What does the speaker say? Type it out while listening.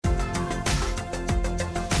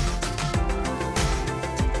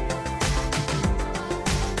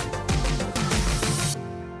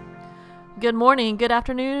Good morning, good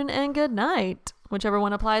afternoon, and good night, whichever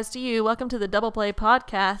one applies to you. Welcome to the Double Play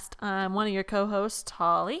Podcast. I'm one of your co-hosts,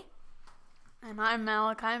 Holly. And I'm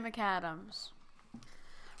Malachi McAdams.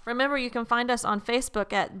 Remember, you can find us on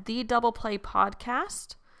Facebook at The Double Play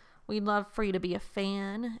Podcast. We'd love for you to be a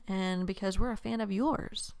fan, and because we're a fan of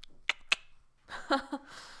yours. All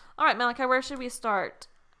right, Malachi, where should we start?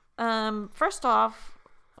 First off,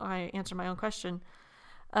 I answer my own question.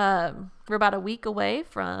 We're about a week away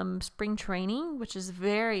from spring training, which is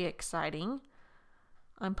very exciting.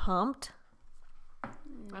 I'm pumped.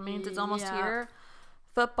 That means it's almost here.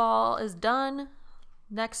 Football is done.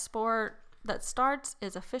 Next sport that starts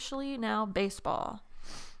is officially now baseball.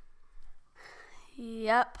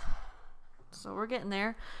 Yep. So we're getting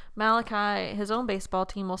there. Malachi, his own baseball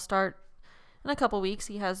team will start in a couple weeks.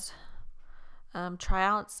 He has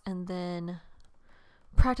tryouts, and then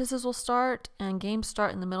practices will start and games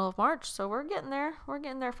start in the middle of March. So we're getting there. We're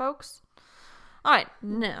getting there, folks. All right,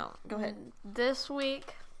 now go ahead. This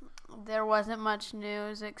week there wasn't much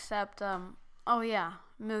news except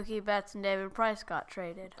Mookie Betts and David Price got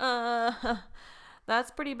traded.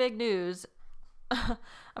 That's pretty big news.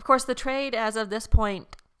 Of course, the trade as of this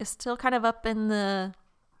point is still kind of up in the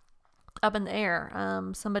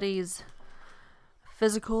air. Somebody's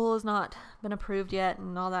physical has not been approved yet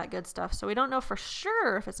and all that good stuff. So we don't know for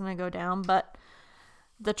sure if it's going to go down, but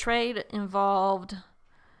the trade involved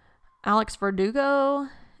Alex Verdugo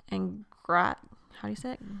and Gratterall,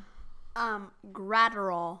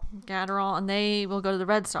 and they will go to the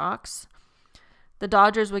Red Sox. The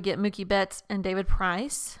Dodgers would get Mookie Betts and David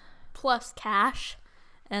Price. plus cash.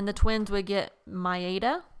 And the Twins would get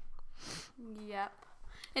Maeda. Yep.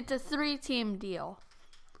 It's a 3-team deal.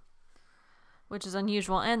 Which is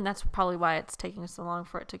unusual, and that's probably why it's taking so long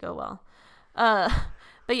for it to go well.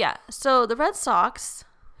 But yeah, so the Red Sox,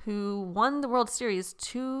 who won the World Series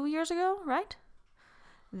 2 years ago, right?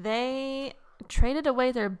 They traded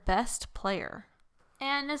away their best player.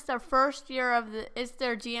 And it's their first year it's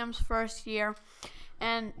their GM's first year,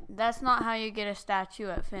 and that's not how you get a statue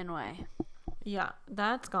at Fenway. Yeah,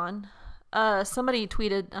 that's gone. Somebody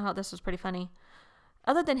tweeted, I thought this was pretty funny.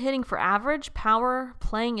 Other than hitting for average, power,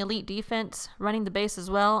 playing elite defense, running the base as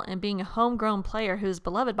well, and being a homegrown player who's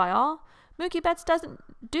beloved by all, Mookie Betts doesn't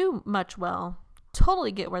do much well.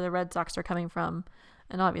 Totally get where the Red Sox are coming from,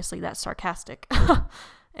 and obviously that's sarcastic.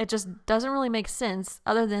 It just doesn't really make sense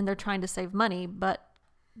other than they're trying to save money, but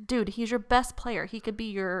dude, he's your best player. He could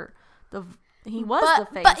be the face.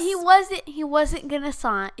 But he wasn't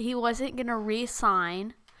gonna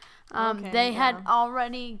re-sign. They had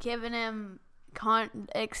already given him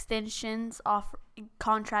contract extensions,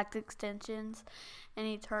 and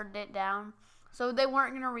he turned it down. So they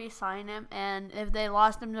weren't going to re-sign him, and if they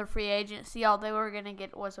lost him to free agency, all they were going to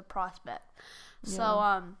get was a prospect. Yeah. So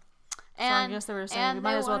I guess they were saying we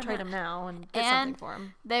might as well trade him now and get something for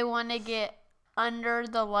him. They want to get under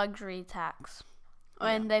the luxury tax,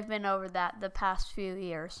 and they've been over that the past few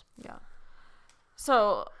years. Yeah.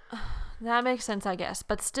 So that makes sense, I guess.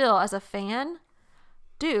 But still, as a fan,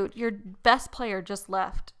 dude, your best player just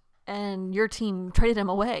left, and your team traded him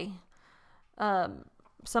away.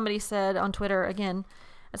 Somebody said on Twitter, again,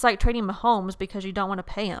 it's like trading Mahomes because you don't want to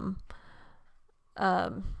pay him.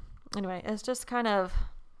 Anyway, it's just kind of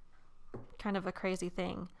a crazy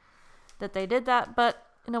thing that they did that, but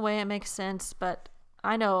in a way it makes sense. But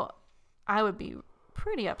I know I would be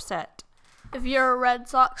pretty upset. If you're a Red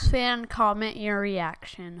Sox fan, comment your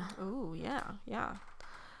reaction. Ooh, yeah.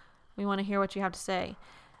 We want to hear what you have to say.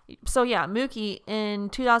 So, yeah, Mookie, in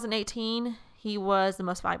 2018, he was the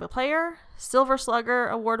most valuable player, Silver Slugger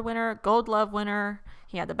Award winner, Gold Glove winner.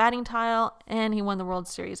 He had the batting title, and he won the World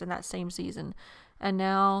Series in that same season. And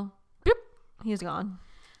now, he's gone.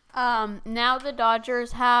 Now the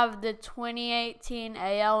Dodgers have the 2018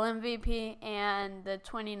 AL MVP and the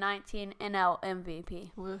 2019 NL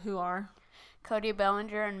MVP. Who are? Cody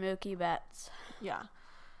Bellinger and Mookie Betts. Yeah.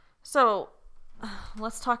 So,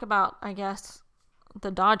 let's talk about, I guess,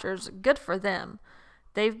 the Dodgers. Good for them.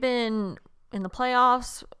 They've been in the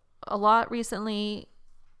playoffs a lot recently,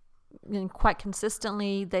 and quite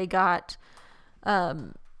consistently. They got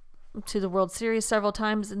to the World Series several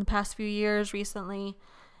times in the past few years recently,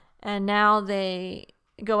 and now they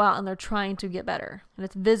go out and they're trying to get better, and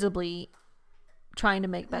it's visibly trying to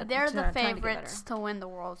make better. They're the favorites to win the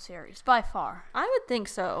World Series by far. I would think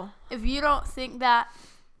so. If you don't think that,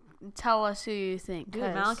 tell us who you think. Dude,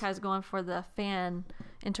 Malachi's going for the fan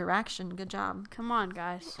interaction. Good job. Come on,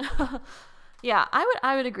 guys. Yeah,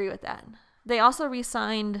 I would agree with that. They also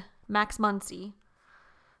re-signed Max Muncy.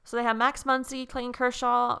 So they have Max Muncy, Clayton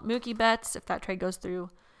Kershaw, Mookie Betts, if that trade goes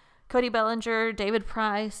through, Cody Bellinger, David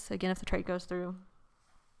Price, again, if the trade goes through.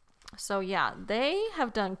 So, yeah, they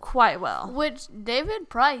have done quite well. Which, David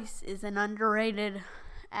Price is an underrated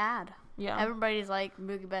ad. Yeah. Everybody's like,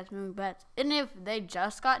 Mookie Betts, Mookie Betts. And if they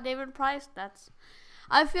just got David Price,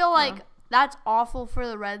 I feel like that's awful for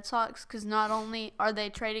the Red Sox because not only are they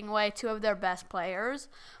trading away two of their best players,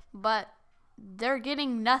 but they're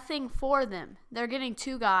getting nothing for them. They're getting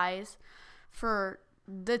two guys for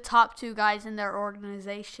the top two guys in their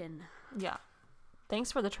organization. Yeah.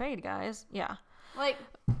 Thanks for the trade, guys. Yeah.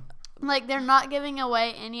 Like they're not giving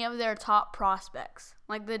away any of their top prospects.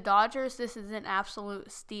 Like the Dodgers, this is an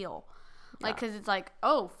absolute steal. Like, because it's like,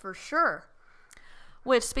 oh, for sure.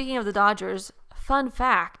 Which, speaking of the Dodgers, fun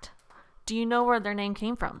fact, do you know where their name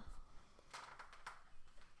came from?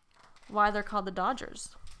 Why they're called the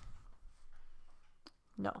Dodgers?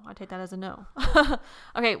 No, I take that as a no.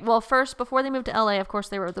 Okay, well, first, before they moved to LA, of course,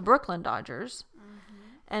 they were the Brooklyn Dodgers. Mm-hmm.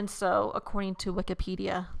 And so, according to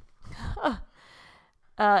Wikipedia,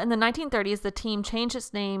 in the 1930s, the team changed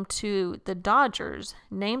its name to the Dodgers,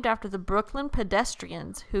 named after the Brooklyn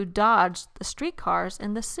pedestrians who dodged the streetcars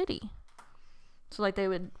in the city. So, like, they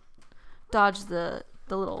would dodge the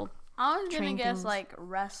little I was going train to guess, things. like,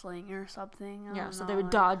 wrestling or something. I Yeah, don't so know, they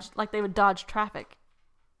would dodge traffic.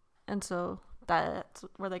 And so that's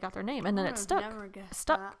where they got their name. And then it stuck.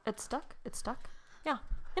 It stuck. Yeah.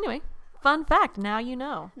 Anyway, fun fact. Now you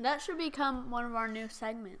know. That should become one of our new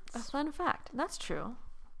segments. A fun fact. That's true.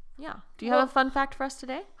 Yeah. Do you have a fun fact for us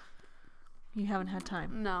today? You haven't had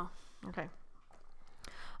time. No. Okay.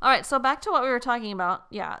 All right. So back to what we were talking about.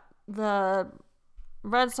 Yeah. The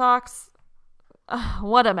Red Sox.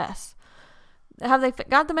 What a mess. Have they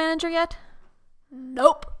got the manager yet?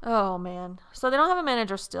 Nope. Oh, man. So they don't have a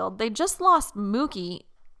manager still. They just lost Mookie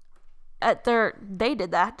they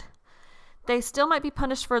did that. They still might be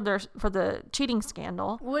punished for the cheating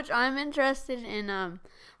scandal. Which I'm interested in,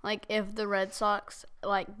 like, if the Red Sox,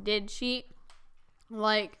 like, did cheat,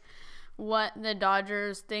 like, what the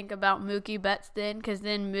Dodgers think about Mookie Betts then, because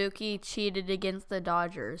then Mookie cheated against the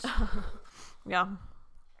Dodgers. Yeah.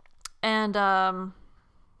 And,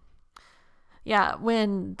 yeah,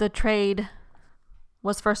 when the trade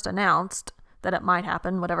was first announced that it might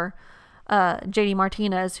happen, whatever, JD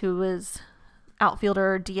Martinez, who was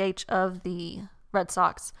outfielder DH of the Red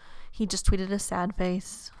Sox, he just tweeted a sad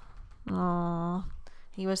face. Oh,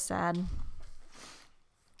 he was sad.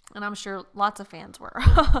 And I'm sure lots of fans were.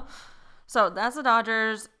 So that's the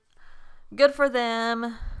Dodgers. Good for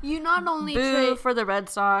them. You not only Boo for the Red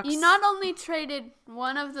Sox. You not only traded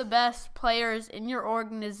one of the best players in your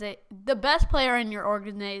the best player in your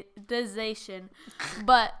organization,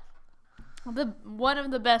 but one of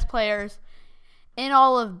the best players in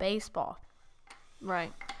all of baseball.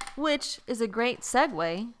 Right. Which is a great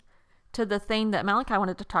segue to the thing that Malachi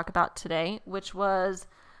wanted to talk about today, which was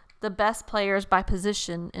the best players by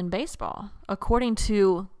position in baseball, according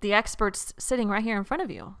to the experts sitting right here in front of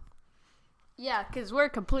you. Yeah, because we're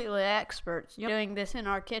completely experts doing this in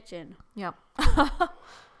our kitchen. Yep. All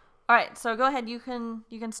right, so go ahead. You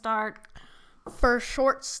can start. For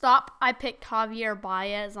shortstop, I picked Javier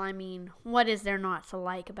Baez. I mean, what is there not to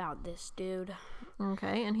like about this dude?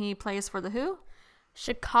 Okay, and he plays for the who?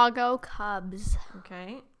 Chicago Cubs.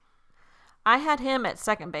 Okay. I had him at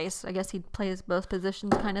second base. I guess he plays both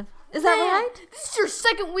positions, kind of. Is that right? This is your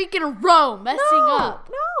second week in a row messing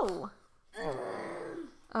up. No.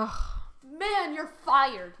 Ugh. Man, you're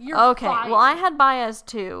fired. Okay, well, I had Baez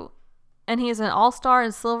too, and he's an All-Star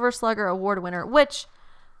and Silver Slugger Award winner, which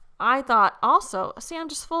I thought also. See, I'm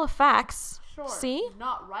just full of facts. Sure. See?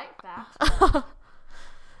 Not right facts.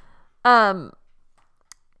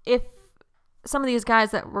 If some of these guys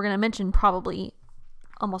that we're going to mention, probably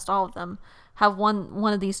almost all of them, have won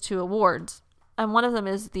one of these two awards, and one of them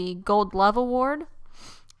is the Gold Glove Award,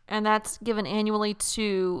 and that's given annually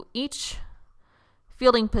to each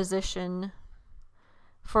fielding position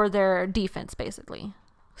for their defense, basically.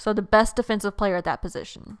 So the best defensive player at that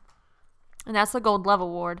position. And that's the Gold Glove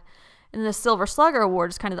Award. And the Silver Slugger Award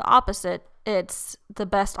is kind of the opposite. It's the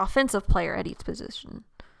best offensive player at each position.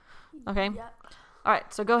 Okay? Yep. All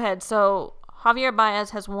right, so go ahead. So Javier Baez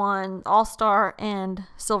has won All-Star and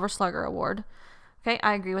Silver Slugger Award. Okay,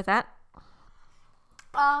 I agree with that.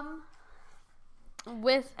 And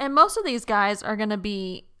most of these guys are going to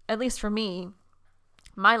be, at least for me,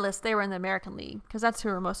 my list, they were in the American League because that's who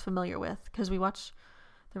we're most familiar with because we watch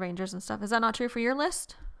the Rangers and stuff. Is that not true for your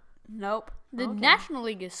list? Nope. The National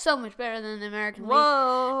League is so much better than the American League.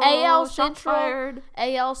 Whoa! AL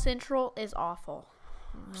Central is awful.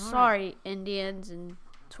 Sorry, Indians and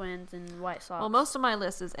Twins and White Sox. Well, most of my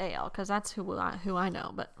list is AL because that's who I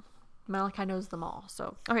know, but Malachi knows them all.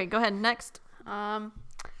 So, okay, go ahead. Next.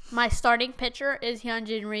 My starting pitcher is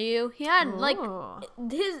Hyunjin Ryu. He had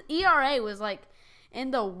his ERA was like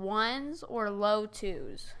in the 1s or low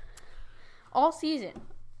 2s all season.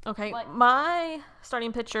 Okay, my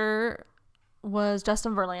starting pitcher was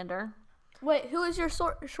Justin Verlander. Wait, who is your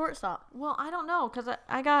shortstop? Well, I don't know because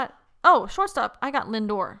I got shortstop. I got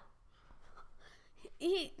Lindor.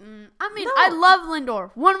 I love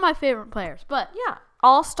Lindor, one of my favorite players. But yeah,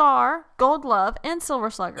 All-Star, Gold Glove, and Silver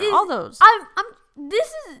Slugger. All those.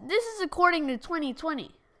 This is according to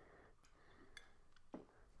 2020.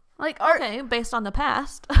 Okay, based on the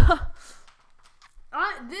past.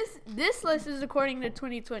 This list is according to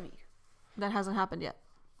 2020. That hasn't happened yet.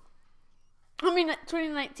 I mean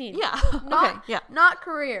 2019. Yeah. Okay. Yeah. Not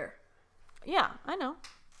career. Yeah, I know.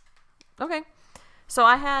 Okay. So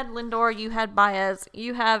I had Lindor, you had Baez,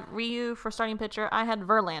 you have Ryu for starting pitcher, I had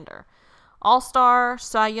Verlander. All-Star,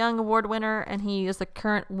 Cy Young Award winner, and he is the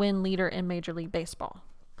current win leader in Major League Baseball.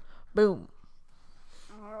 Boom.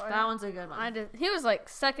 That one's a good one. He was like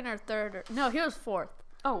second or third. No, he was fourth.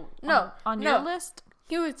 Oh, no. On your list?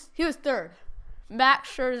 He was third. Max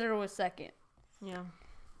Scherzer was second. Yeah.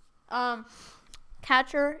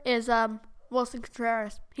 Catcher is Wilson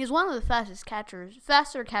Contreras. He's one of the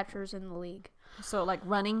faster catchers in the league. So like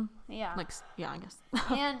running? Yeah. I guess.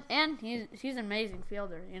 and he's an amazing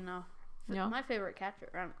fielder, you know. Yeah. My favorite catcher.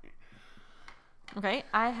 Okay,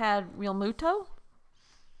 I had Real Muto.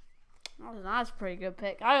 That's a pretty good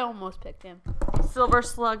pick. I almost picked him. Silver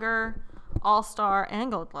Slugger, All-Star,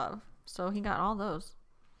 and Gold Glove. So he got all those.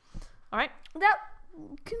 All right. That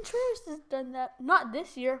Contreras has done that, not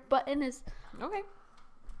this year, but in his. Okay.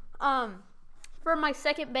 For my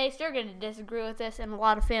second base, you're gonna disagree with this, and a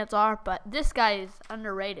lot of fans are, but this guy is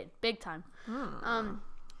underrated, big time.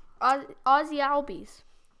 Ozzy Albies.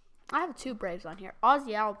 I have 2 Braves on here.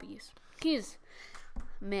 Ozzy Albies. He's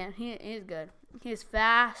good. He's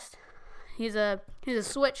fast. He's a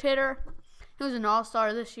switch hitter. He was an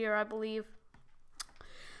all-star this year, I believe.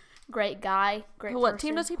 Great guy. Great What person.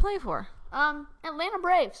 team does he play for? Atlanta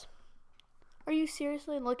Braves. Are you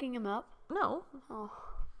seriously looking him up? No. Oh.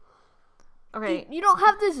 Okay. You don't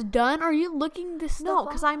have this done? Are you looking this stuff No,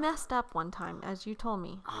 because up? I messed up one time, as you told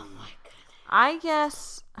me. Oh my goodness. I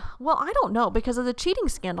guess, well, I don't know because of the cheating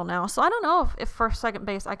scandal now. So I don't know if for second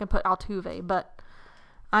base I can put Altuve, but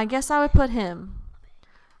I guess I would put him.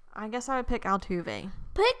 I guess I would pick Altuve.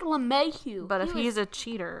 Pick LeMahieu. But if he's a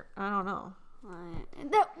cheater, I don't know. No.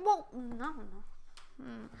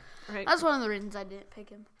 Right. That's one of the reasons I didn't pick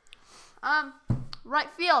him. Right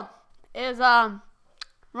field is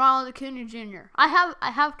Ronald Acuna Jr. I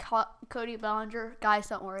have Cody Bellinger. Guys,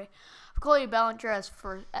 don't worry. Cody Bellinger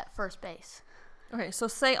at first base. Okay, so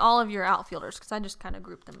say all of your outfielders because I just kind of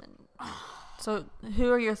grouped them in. So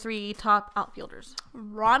who are your 3 top outfielders?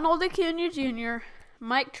 Ronald Acuna Jr.,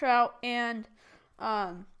 Mike Trout, and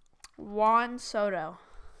Juan Soto.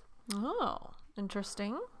 Oh,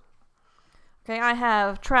 interesting. Okay, I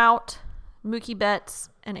have Trout, Mookie Betts,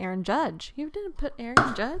 and Aaron Judge. You didn't put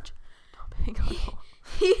Aaron Judge?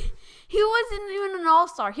 He wasn't even an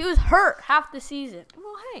all-star. He was hurt half the season.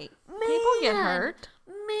 Well, hey, people get hurt.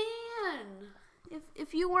 Man,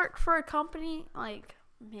 if you work for a company,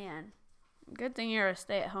 good thing you're a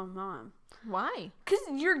stay-at-home mom. Why? Because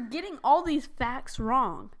you're getting all these facts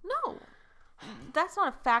wrong. No, that's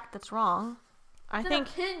not a fact that's wrong. It's an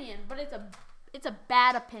opinion, but it's a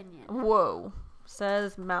bad opinion. Whoa,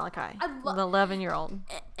 says Malachi, the 11-year-old.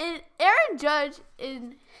 And Aaron Judge,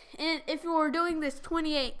 and if we were doing this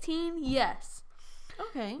 2018, yes.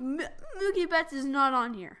 Okay. Mookie Betts is not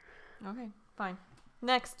on here. Okay, fine.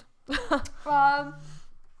 Next.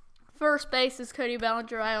 First base is Cody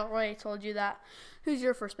Bellinger. I already told you that. Who's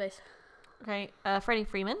your first base? Okay, Freddie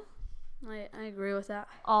Freeman. I agree with that.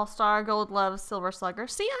 All-Star, Gold Glove, Silver Slugger.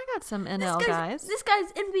 See, I got some NL guys. This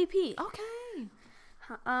guy's MVP. Okay.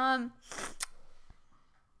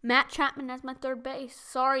 Matt Chapman as my third base.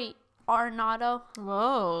 Sorry, Arenado.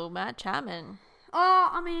 Whoa, Matt Chapman.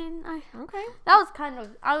 Okay. That was kind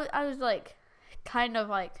of. I was kind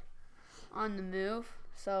of on the move,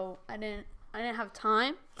 so I didn't have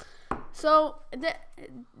time. So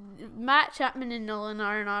Matt Chapman and Nolan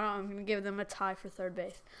Arenado, I'm gonna give them a tie for third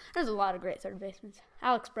base. There's a lot of great third basemen.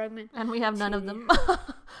 Alex Bregman. And we have none of them.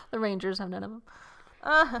 The Rangers have none of them.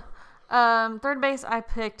 Third base, I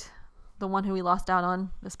picked the one who we lost out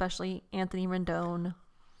on, especially Anthony Rendon.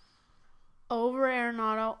 Over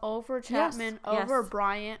Arenado, over Chapman, over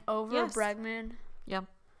Bryant, over Bregman. Yep.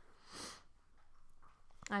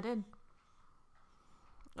 I did.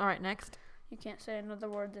 All right, next. You can't say another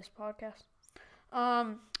word this podcast.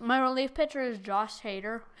 My relief pitcher is Josh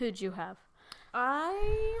Hader. Who'd you have?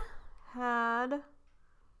 I had.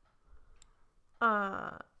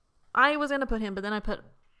 I was gonna put him, but then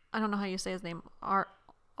I don't know how you say his name.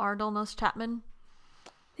 Ardalnos Chapman.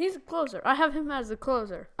 He's a closer. I have him as the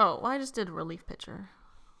closer. Oh, well, I just did relief pitcher.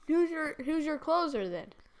 Who's your closer then?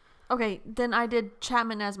 Okay, then I did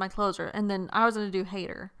Chapman as my closer, and then I was gonna do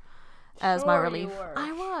Hader as my relief.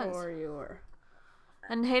 I was. Sure you were.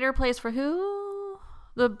 And Hader plays for who?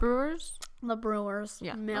 The Brewers? The Brewers.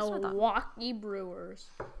 Yeah, that's what I thought. Milwaukee Brewers.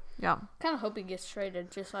 Yeah. Kind of hope he gets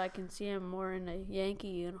traded just so I can see him more in a Yankee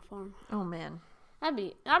uniform. Oh, man. That'd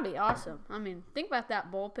be awesome. I mean, think about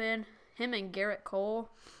that bullpen. Him and Garrett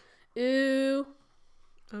Cole. Ooh.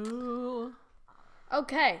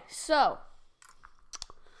 Okay, so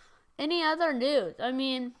any other news? I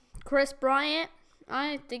mean, Chris Bryant.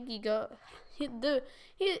 I think I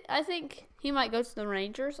think he might go to the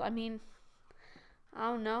Rangers. I mean,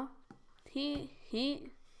 I don't know.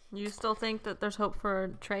 You still think that there's hope for a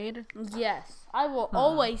trade? Yes, I will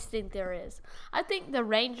always think there is. I think the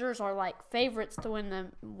Rangers are like favorites to win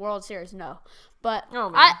the World Series. No, but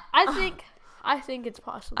I think it's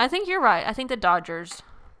possible. I think you're right. I think the Dodgers.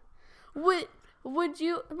 Would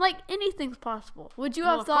you like anything's possible? Would you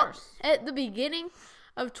have thought at the beginning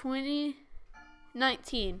of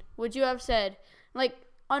 2019? Would you have said like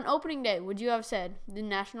on opening day? Would you have said the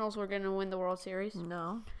Nationals were going to win the World Series?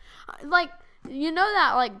 No. Like. You know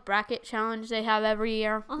that, like, bracket challenge they have every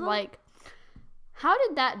year? Uh-huh. Like, how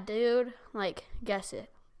did that dude, like, guess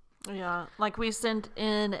it? Yeah. Like, we sent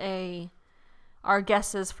in our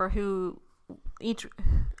guesses for the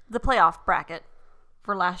playoff bracket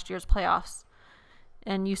for last year's playoffs.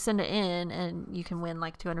 And you send it in, and you can win,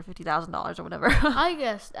 like, $250,000 or whatever. I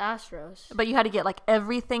guessed Astros. But you had to get, like,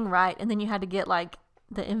 everything right. And then you had to get, like,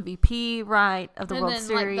 the MVP right of the World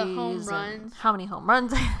Series. Like, the home runs. How many home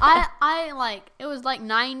runs? I like it was like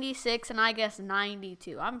 96 and I guess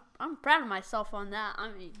 92. I'm proud of myself on that.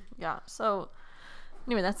 I mean, yeah. So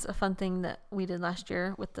anyway, that's a fun thing that we did last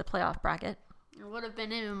year with the playoff bracket. It would have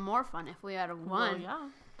been even more fun if we had won. Well, yeah.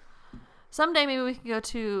 Someday maybe we could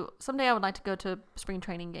someday I would like to go to a spring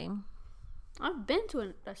training game. I've been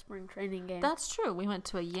to a spring training game. That's true. We went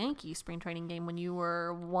to a Yankee spring training game when you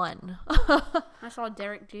were 1. I saw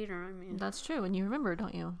Derek Jeter. I mean, that's true, and you remember,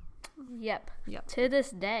 don't you? Yep. Yep. To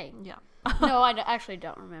this day. Yeah. No, I actually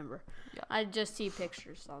don't remember. Yeah. I just see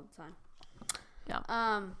pictures all the time. Yeah.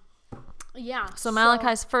 Yeah. So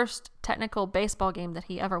Malachi's first technical baseball game that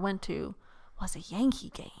he ever went to was a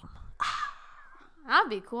Yankee game. That'd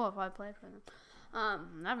be cool if I played for them.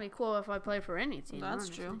 That'd be cool if I played for any team. That's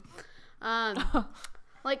honestly. true.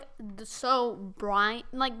 Like, so Bryant,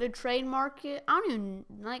 like the trade market, I don't even,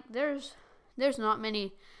 like, there's not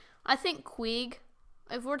many. I think Queeg,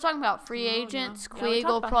 if we're talking about free agents, Yeah, Queeg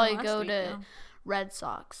will probably go to Red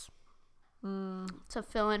Sox to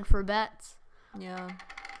fill in for Betts. Yeah.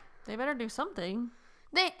 They better do something.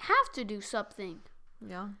 They have to do something.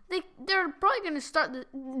 Yeah. They're probably going to start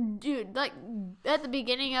like, at the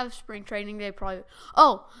beginning of spring training, the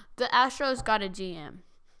Astros got a GM.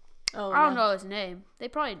 Oh, I don't know his name. I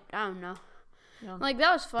don't know. Yeah. Like,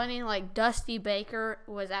 that was funny. Like, Dusty Baker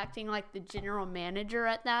was acting like the general manager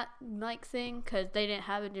at that, like, thing. Because they didn't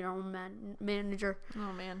have a general manager.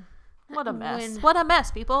 Oh, man. What a mess. What a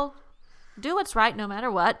mess, people. Do what's right no matter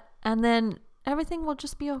what. And then everything will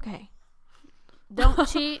just be okay. Don't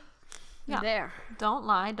cheat. Yeah. There. Don't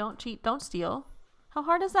lie. Don't cheat. Don't steal. How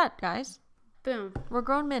hard is that, guys? Boom. We're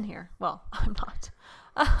grown men here. Well, I'm not.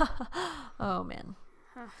 Oh, man.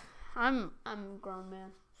 I'm a grown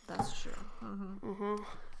man. That's true.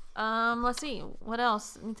 Let's see. What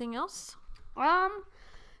else? Anything else?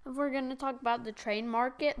 If we're gonna talk about the trade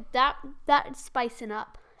market, that's spicing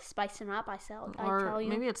up. I tell you.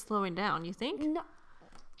 Maybe it's slowing down. You think? No.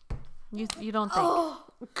 You don't think?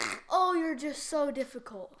 Oh, you're just so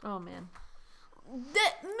difficult. Oh man.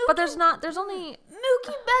 But there's only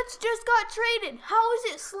Mookie Betts just got traded. How is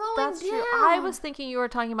it slowing down? That's true. I was thinking you were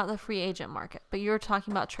talking about the free agent market, but you were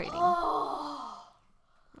talking about trading. Oh.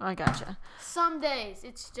 I gotcha. Some days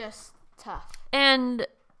it's just tough. And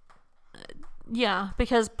yeah,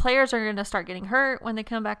 because players are going to start getting hurt when they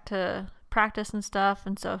come back to practice and stuff,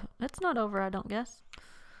 and so it's not over, I don't guess.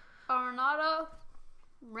 Arenado,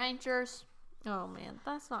 Rangers. Oh man,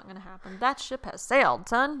 that's not going to happen. That ship has sailed,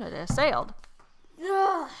 son. It has sailed.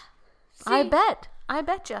 Ugh. I bet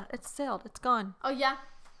you it's sailed. It's gone. Oh yeah.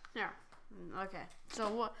 Yeah. Okay. So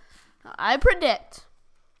what? I predict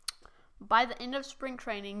by the end of spring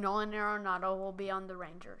training, Nolan Arenado will be on the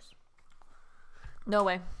Rangers. No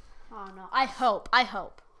way. Oh no. I hope. I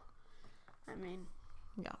mean.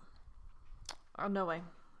 Yeah. Oh, no way.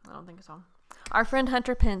 I don't think so. Our friend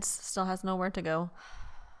Hunter Pence still has nowhere to go.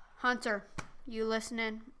 Hunter, you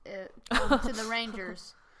listening? Come to the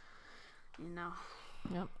Rangers. You know.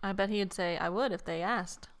 Yep. I bet he'd say, I would if they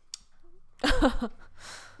asked.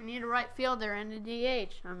 We need a right fielder and a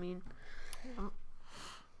DH. I mean.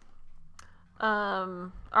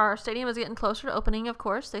 Our stadium is getting closer to opening, of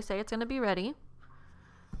course. They say it's going to be ready.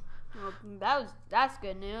 Well, that's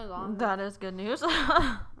good news. That is good news.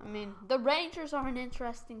 I mean, the Rangers are an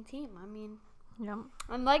interesting team. I mean, Yep.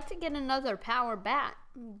 I'd like to get another power bat.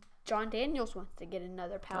 John Daniels wants to get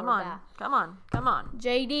another power bat. Come on.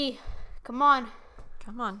 JD, come on.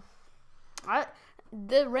 Come on.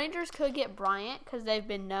 The Rangers could get Bryant because they've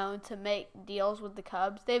been known to make deals with the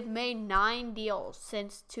Cubs. They've made 9 deals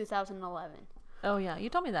since 2011. Oh, yeah. You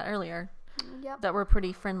told me that earlier. Yep. That we're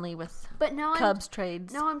pretty friendly with But now Cubs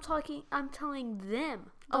trades. I'm telling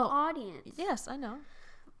them, the audience. Yes, I know.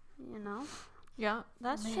 You know? Yeah,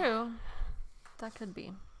 that's true. That could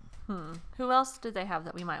be. Who else did they have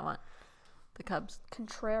that we might want? The Cubs.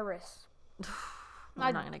 Contreras.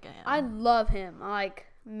 We're not going to get him. I love him. Like,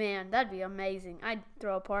 man, that'd be amazing. I'd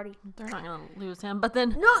throw a party. They're not going to lose him. But then...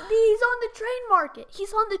 No, he's on the trade market.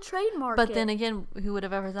 He's on the trade market. But then again, who would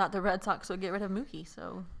have ever thought the Red Sox would get rid of Mookie?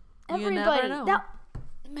 So, everybody, you never know.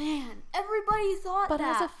 Everybody thought But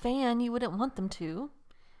that. as a fan, you wouldn't want them to.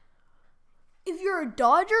 If you're a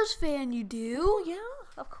Dodgers fan, you do. Oh, yeah,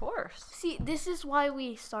 of course. See, this is why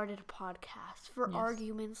we started a podcast, for Yes.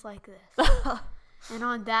 arguments like this. And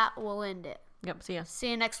on that, we'll end it. Yep, see ya.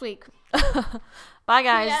 See you next week. Bye,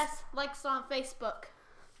 guys. Yes, like us on Facebook.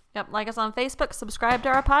 Yep, like us on Facebook. Subscribe to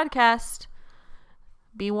our podcast.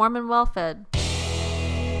 Be warm and well fed.